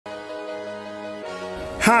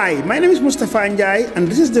Hi, my name is Mustapha Njie, and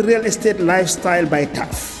this is the Real Estate Lifestyle by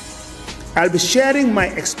TAF. I'll be sharing my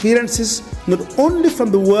experiences not only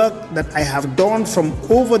from the work that I have done from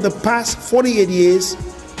over the past 48 years,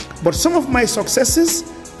 but some of my successes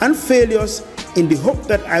and failures in the hope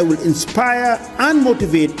that I will inspire and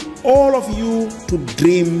motivate all of you to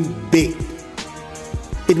dream big.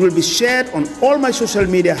 It will be shared on all my social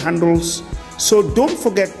media handles, so don't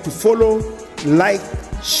forget to follow, like,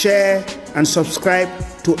 share, and subscribe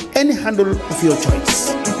to any handle of your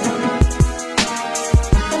choice.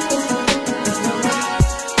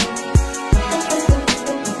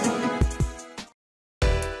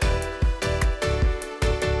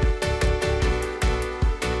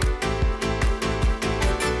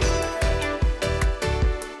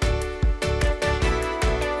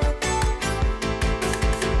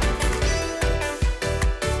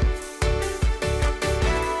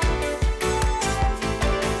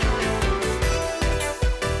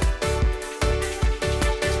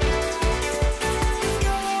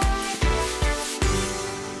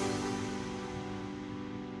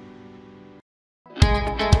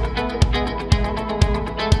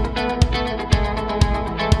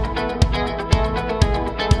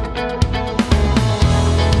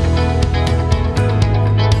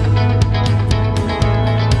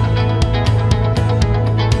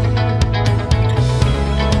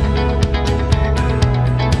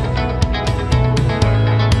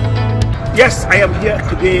 Yes, I am here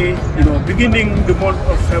today, beginning the month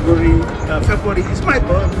of February. February is my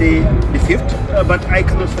birthday, the 5th, but I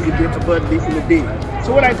cannot celebrate a birthday in a day.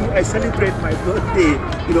 So what I do, I celebrate my birthday,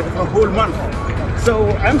 for a whole month. So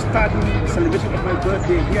I'm starting the celebration of my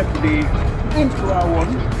birthday here today in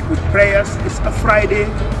Tivaouane with prayers. It's a Friday,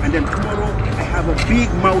 and then tomorrow I have a big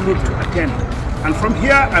Mawlid to attend. And from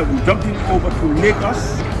here, I will jump over to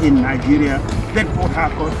Lagos in Nigeria, then Port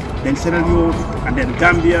Harcourt, then Senegal, and then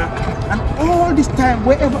Gambia. And all this time,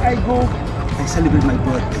 wherever I go, I celebrate my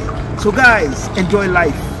birthday. So guys, enjoy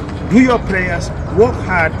life. Do your prayers, work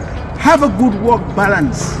hard, have a good work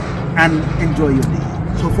balance, and enjoy your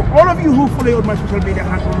day. So for all of you who follow on my social media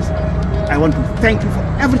handles, I want to thank you for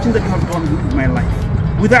everything that you have done in my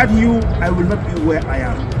life. Without you, I will not be where I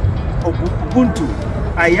am. Ubuntu,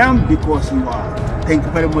 I am because you are. Thank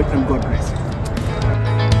you very much, and God bless you.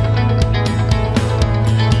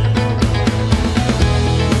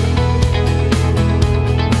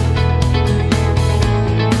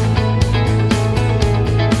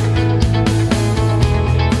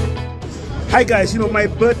 Hi guys, my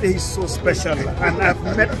birthday is so special, and I've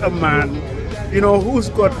met a man, who's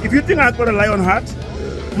got, if you think I've got a lion heart,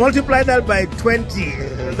 multiply that by 20.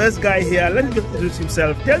 This guy here, let me introduce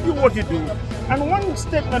himself, tell you what you do, and one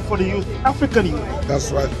statement for the youth, African youth.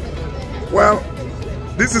 That's right. Well,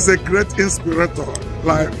 this is a great inspirator,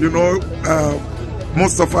 like,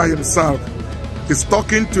 Mustapha himself is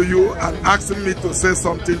talking to you and asking me to say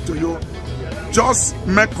something to you. Just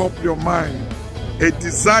make up your mind. A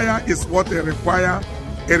desire is what a require.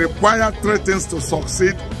 A require three things to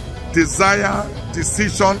succeed: desire,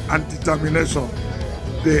 decision, and determination.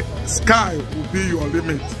 The sky will be your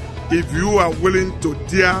limit. If you are willing to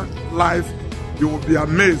dare life, you will be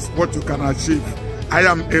amazed what you can achieve. I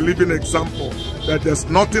am a living example that there's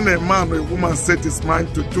nothing a man or a woman set his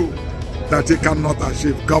mind to do that he cannot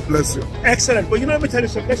achieve. God bless you. Excellent. But let me tell you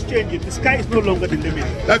something. Let's change it. The sky is no longer the limit.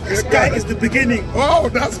 The sky is the beginning. Oh,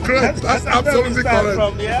 that's great. That's absolutely correct.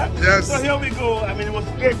 From, yeah? Yes. So here we go. I mean, it was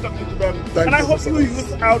great talking to them. Thank and I you hope so you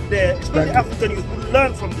youth out there, especially African youth, will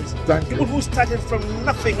learn from this. People who started from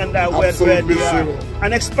nothing and are where they are,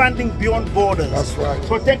 and expanding beyond borders. That's right.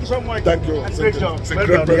 So thank you so much. Thank you. And great job. Well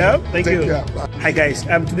done. Yeah? Thank you. Care. Hi guys,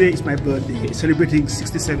 today is my birthday, celebrating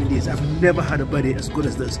 67 years. I've never had a birthday as good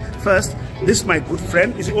as this. First, this is my good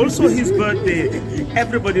friend. It's also his birthday.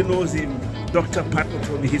 Everybody knows him, Dr. Pat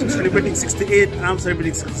Utomi. He's celebrating 68, I'm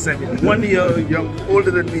celebrating 67. 1 year young,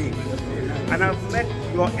 older than me. And I've met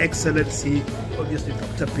Your Excellency, obviously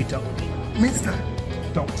Dr. Peter. Mr.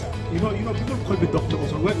 Doctor. People call me doctor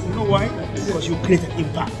also. Well, you know why? Because you create an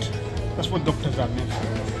impact. That's what doctors are meant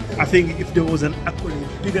for. I think if there was an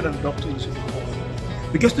acronym bigger than doctor, you should be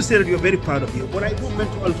called. Because to say that you're very proud of you. What I do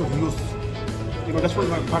mental health of youth, that's what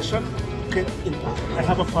my passion, create impact. I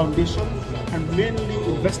have a foundation and mainly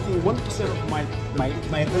investing 1% of my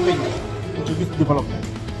revenue into youth development.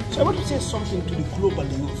 So I want to say something to the global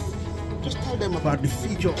youth. Just tell them about the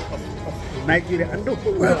future of Nigeria and the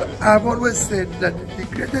whole world. Well, I've always said that the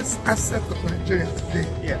greatest asset of Nigeria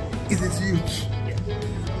today is its youth.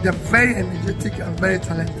 They're very energetic and very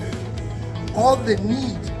talented. All they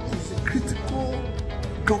need is a critical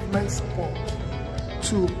government support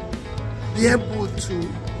to be able to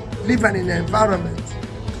live in an environment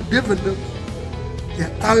develop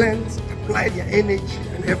their talents, apply their energy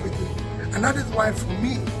and everything. And that is why, for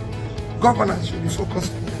me, governance should be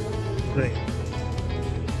focused on that. Right.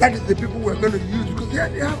 That is the people we're going to use because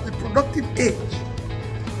they have the productive age.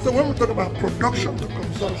 So when we talk about production to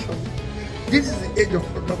consumption, this is the age of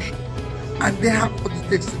production. And they have what it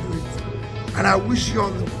takes to do it. And I wish you all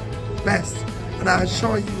the best. And I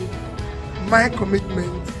assure you, my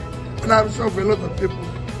commitment, and I'm sure of a lot of people,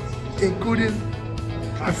 including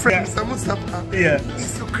my friend Mr. Mustapha,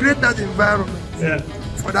 is to create that environment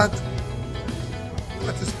for that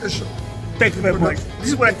participation. Thank you very much. This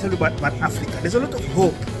is what I tell you about Africa. There's a lot of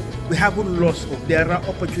hope. We haven't lost hope. There are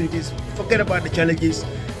opportunities. Forget about the challenges.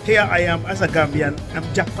 Here I am as a Gambian. I'm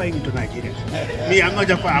jumping into Nigeria. Me, I'm not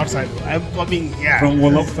jumping outside. I'm coming here. From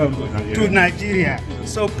one of them to Nigeria.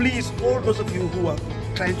 So please, all those of you who are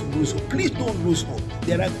trying to lose hope, please don't lose hope.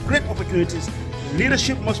 There are great opportunities.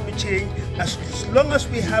 Leadership must be changed. As long as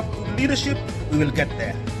we have good leadership, we will get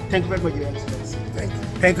there. Thank you very much, Your Excellency. Thank you.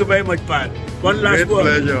 Thank you very much, Pat. One last word.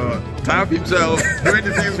 Great pleasure. Tap himself, doing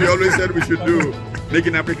the things we always said we should do,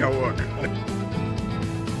 making Africa work.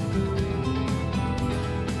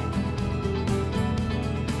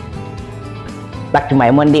 Back to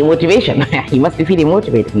my Monday motivation. You must be feeling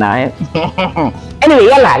motivated now, eh? Anyway,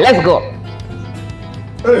 yalla, let's go.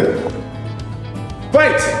 Hey,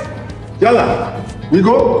 fight! Yalla, we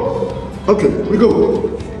go? Okay, we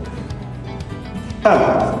go.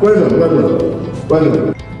 Well done, well done, well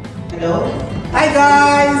done. Hello. Hi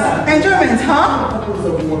guys, enjoyment,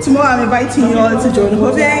 huh? Tomorrow I'm inviting you all to join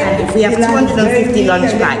Hove. And if we have 250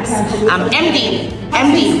 lunch bags.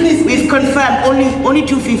 MD, we've confirmed only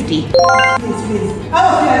 250. Please.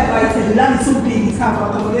 All of you are invited. The land is so big, it can't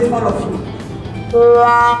accommodate all of you.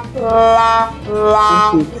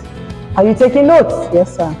 Are you taking notes?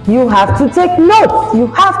 Yes, sir. You have to take notes. You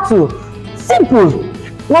have to. Simple.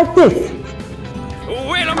 Like this.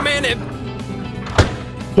 Wait a minute.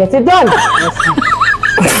 Get it done. Yes,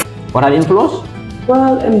 what are the inflows?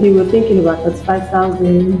 Well, MD, we're thinking about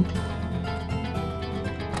 35,000.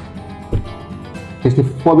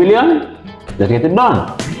 64 billion? Let's get it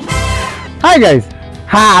done. Hi, guys.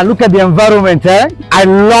 Look at the environment, eh? I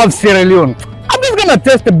love Sierra Leone. I'm just gonna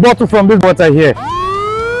taste a bottle from this water here.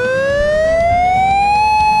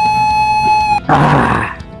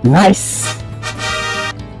 Nice.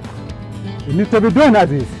 You need to be doing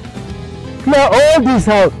as is. Clear all this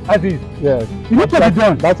out as is. Yes. You need to be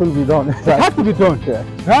done. That will be done. It has to be done. Yeah.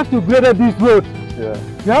 You have to grade this road. Yeah.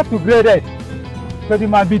 You have to grade it. So the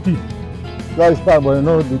man beat it. That is fine, but you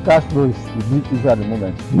know the cash flow is a bit easy at the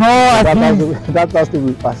moment. No, that has to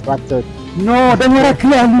be fast-tracked. No, then we're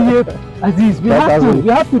clearly here. As is, we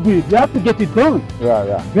have to do it. We have to get it done.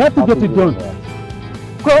 Yeah. We have to get it done. Yeah.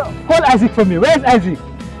 Call Isaac for me. Where's Isaac?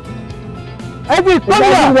 Isaac, come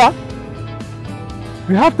here.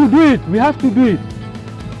 We have to do it. We have to do it.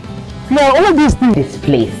 Clear all these things. This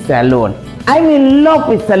place, salon. I'm in love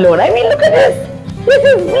with salon. I mean, look at this. This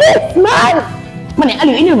is bliss, man. Money,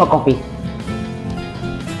 Ali, you need my coffee.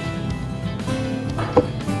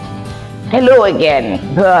 Hello again.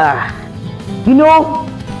 You know,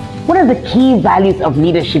 one of the key values of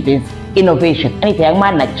leadership is innovation. Anything, young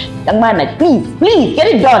manage. Please, get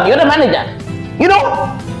it done. You're the manager. You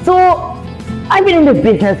know? So, I've been in the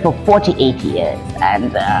business for 48 years.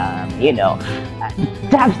 And, you know,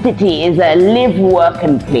 Dab City is a live, work,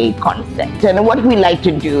 and play concept. And what we like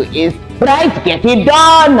to do is, right, get it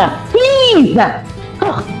done. Please.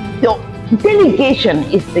 So, delegation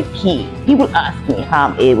is the key. People ask me how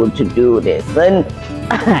I'm able to do this, and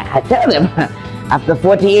I tell them after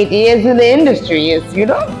 48 years in the industry is, you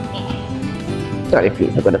know. Sorry,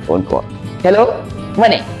 please, I got a phone call. Hello?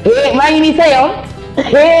 Money. Hey, Maggie Sayo.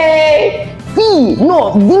 Hey. See,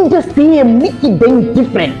 no, didn't just say make it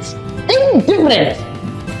different. Different.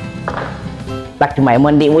 Back to my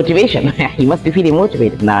Monday motivation. You must be feeling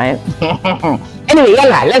motivated now, eh? Anyway,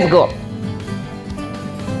 yalla, let's go.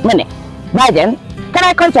 Money. Biden, can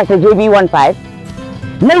I contact the JB15?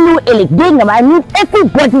 No, I need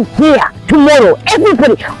everybody here tomorrow.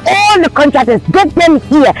 Everybody, all the contractors, get them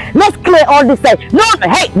here. Let's clear all this site. No,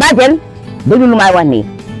 hey, Biden, they don't know my one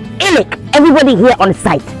name. Everybody here on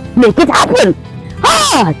site. Make it happen.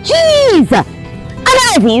 Jeez. And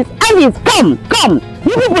Aziz, come.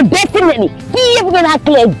 You people definitely, see we're gonna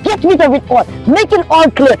clear, get rid of it all, make it all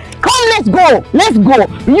clear. Come, let's go.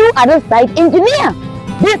 You are the site engineer.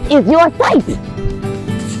 This is your site.